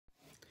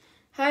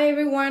Hi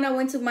everyone, I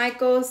went to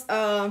Michael's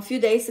a few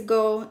days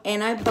ago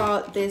and I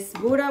bought this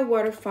Buddha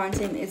water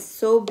fountain. It's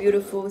so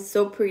beautiful,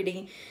 so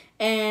pretty,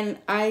 and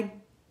I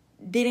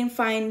didn't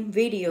find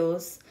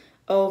videos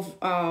of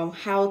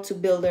how to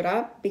build it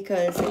up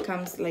because it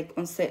comes like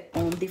on set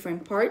on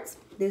different parts.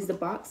 This is the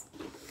box.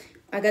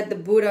 I got the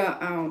Buddha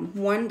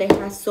one that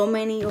has so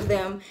many of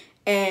them,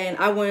 and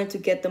I wanted to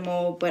get them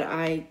all, but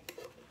I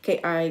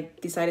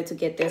decided to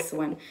get this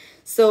one.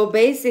 So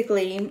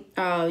basically,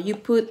 you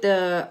put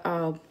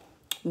the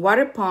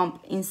water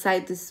pump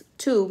inside this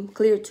tube,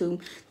 clear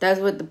tube. That's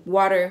what the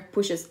water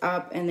pushes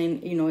up, and then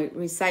it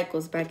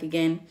recycles back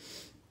again.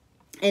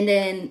 And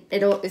then it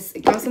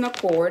comes in a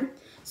cord.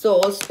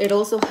 So it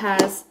also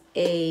has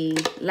a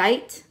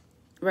light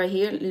right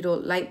here, little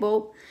light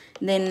bulb.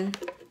 Then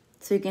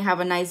so you can have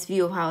a nice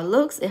view of how it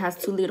looks. It has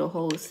two little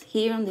holes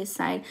here on this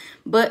side,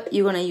 but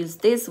you're gonna use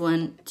this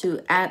one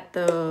to add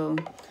the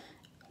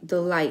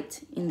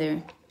light in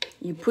there.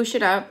 You push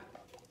it up,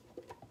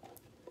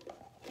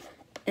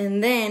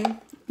 and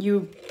then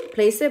you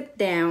place it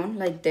down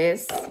like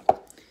this.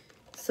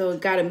 So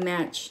it gotta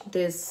match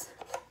this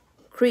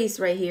crease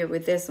right here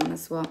with this one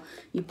as well.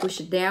 You push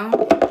it down,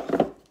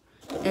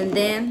 and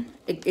then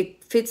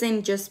it fits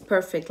in just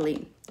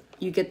perfectly.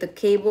 You get the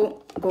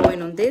cable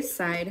going on this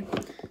side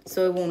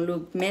so it won't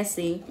look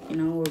messy,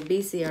 or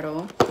busy at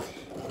all.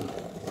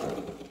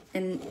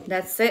 And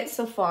that's it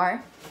so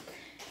far.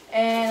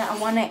 And I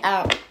want to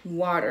add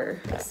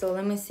water. So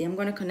let me see. I'm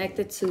going to connect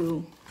it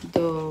to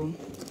the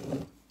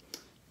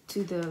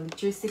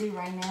electricity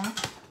right now.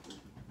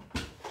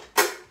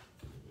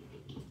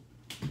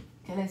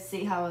 Okay, let's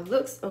see how it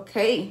looks.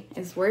 Okay,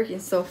 it's working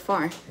so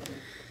far.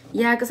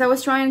 Yeah, because I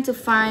was trying to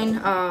find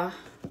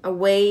a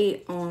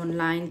way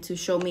online to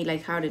show me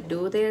like how to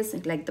do this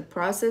and like the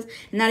process,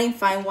 and I didn't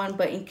find one.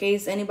 But in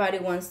case anybody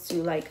wants to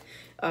like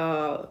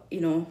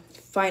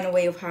find a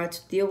way of how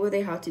to deal with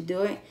it, how to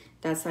do it,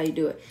 that's how you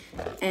do it.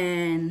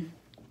 And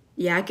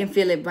yeah, I can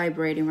feel it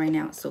vibrating right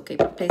now. So okay,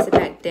 place it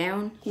back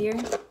down here,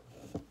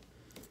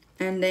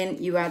 and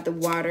then you add the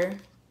water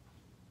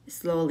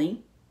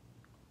slowly.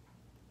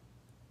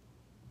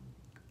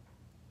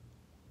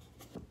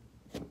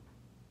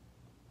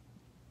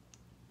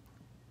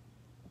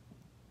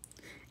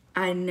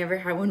 I never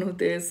had one of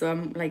this, so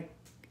I'm like,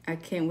 I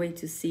can't wait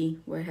to see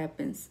what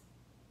happens.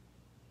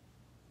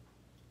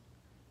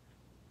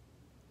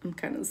 I'm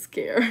kind of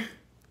scared.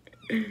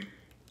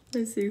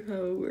 Let's see how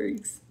it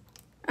works.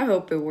 I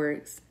hope it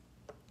works,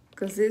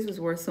 because this was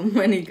worth some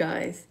money,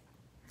 guys.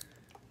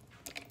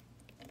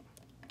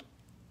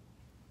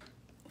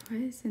 Why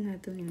is it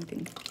not doing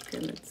anything? Okay,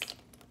 let's...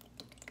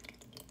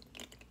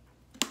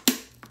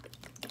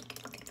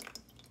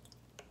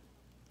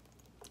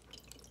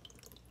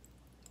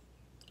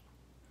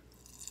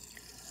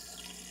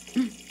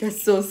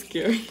 That's so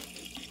scary.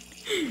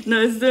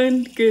 No, it's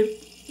doing good.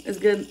 It's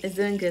good. It's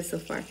doing good so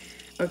far.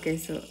 Okay,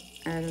 so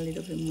add a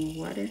little bit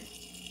more water.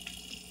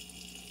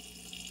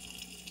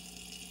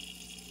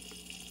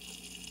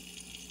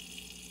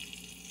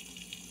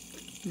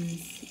 Let me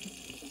see.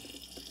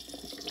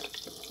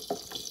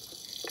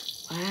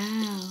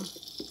 Wow,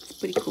 it's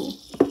pretty cool.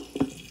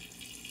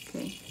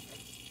 Okay,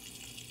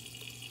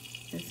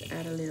 let's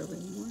add a little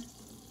bit more.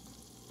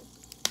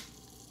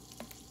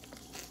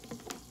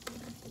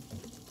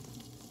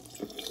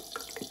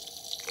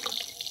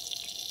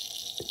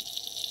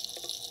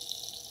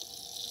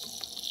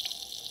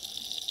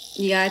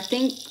 Yeah, I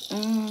think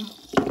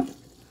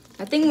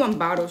one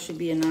bottle should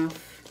be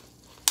enough.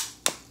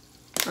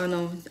 Oh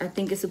no, I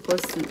think it's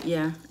supposed to,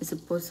 yeah, it's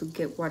supposed to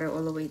get water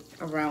all the way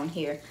around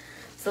here.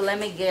 So let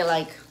me get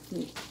like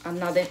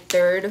another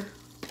third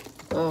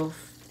of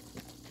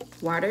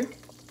water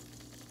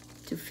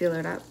to fill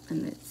it up,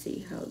 and let's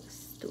see how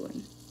it's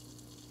doing.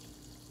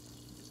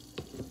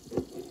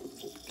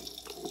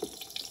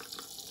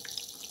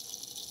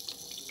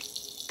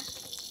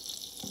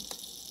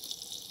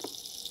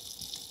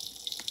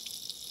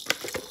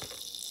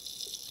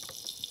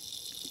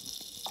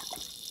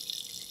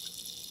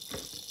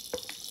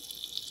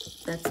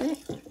 That's it.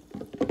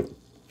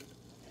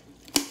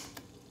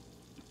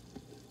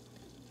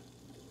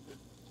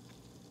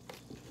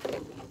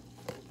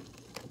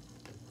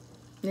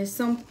 There's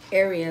some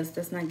areas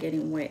that's not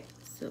getting wet,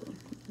 so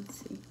let's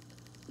see.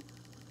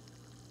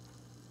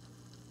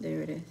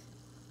 There it is.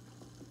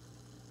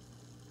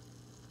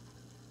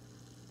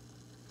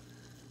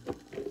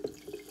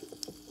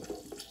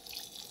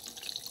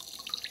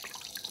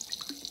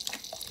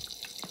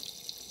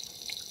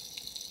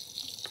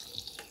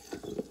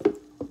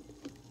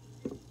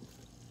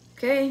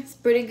 Okay, it's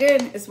pretty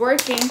good. It's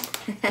working.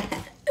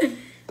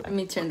 Let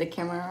me turn the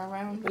camera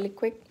around really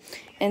quick.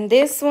 And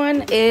this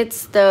one,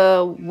 it's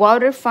the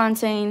water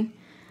fountain,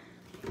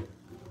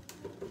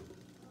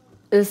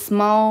 a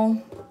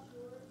small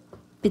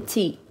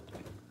Petite.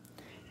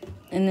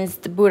 And it's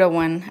the Buddha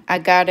one. I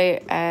got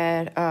it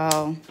at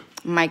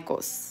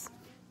Michael's.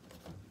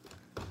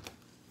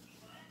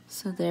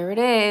 So there it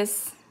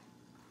is.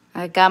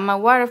 I got my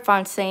water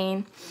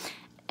fountain,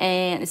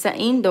 and it's an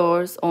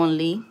indoors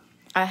only.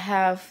 I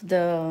have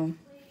the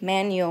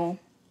manual.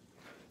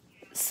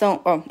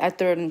 So, oh, I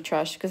threw it in the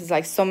trash because it's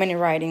like so many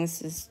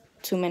writings, it's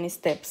too many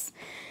steps.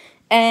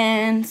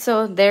 And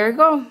so there you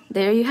go.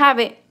 There you have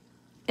it.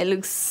 It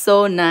looks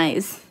so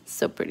nice,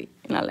 so pretty,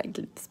 and I like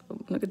this.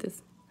 Look at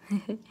this.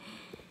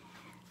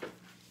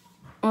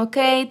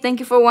 Okay, thank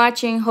you for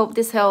watching. Hope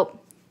this helped.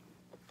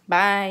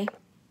 Bye.